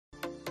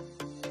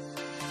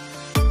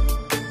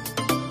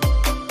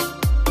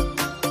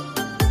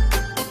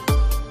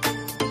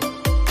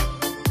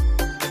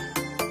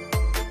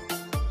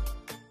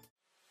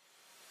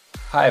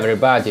Hi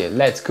everybody,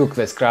 let's cook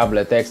the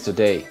scrambled eggs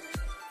today.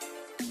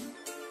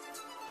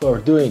 For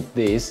doing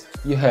this,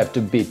 you have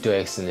to beat 2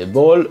 eggs in a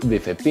bowl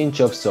with a pinch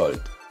of salt.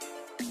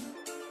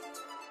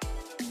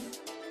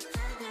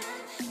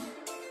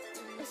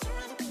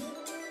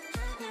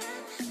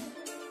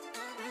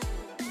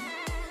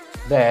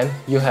 Then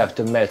you have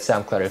to melt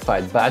some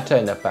clarified butter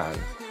in a pan.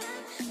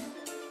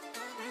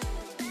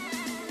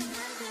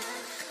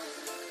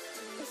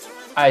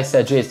 I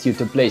suggest you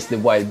to place the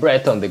white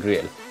bread on the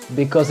grill,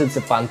 because it's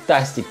a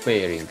fantastic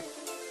pairing.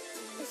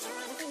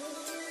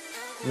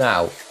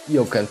 Now,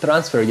 you can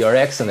transfer your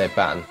eggs in a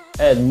pan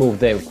and move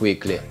them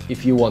quickly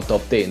if you want to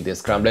obtain the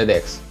scrambled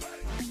eggs.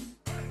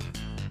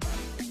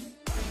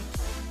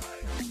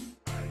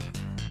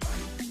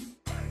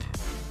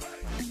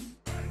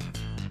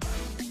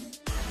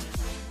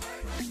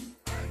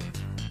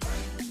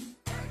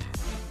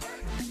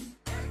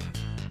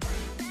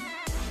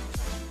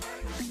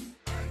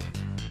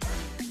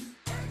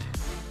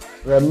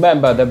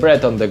 Remember the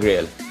bread on the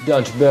grill,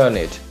 don't burn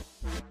it.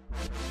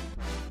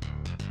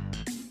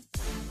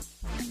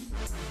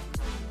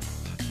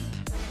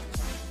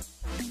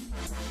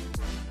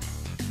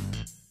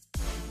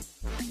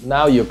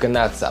 Now you can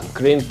add some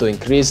cream to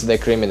increase the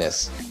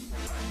creaminess.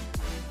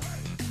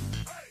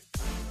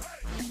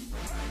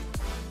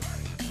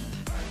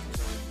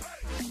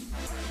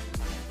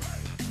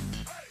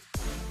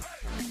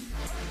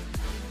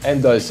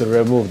 And also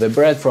remove the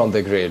bread from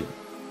the grill.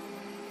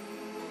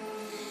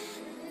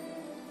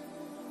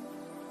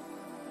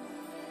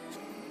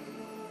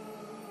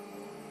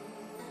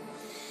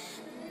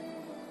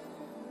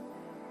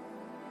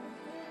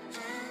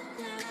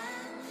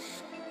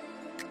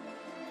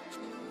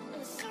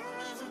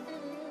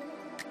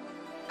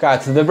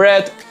 Cut the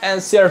bread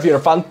and serve your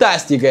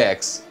fantastic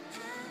eggs!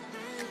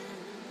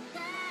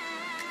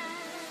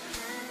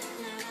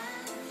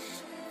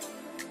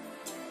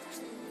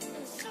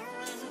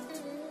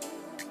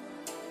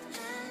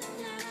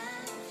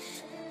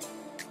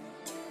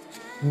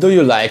 Do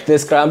you like the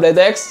scrambled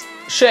eggs?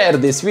 Share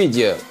this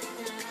video!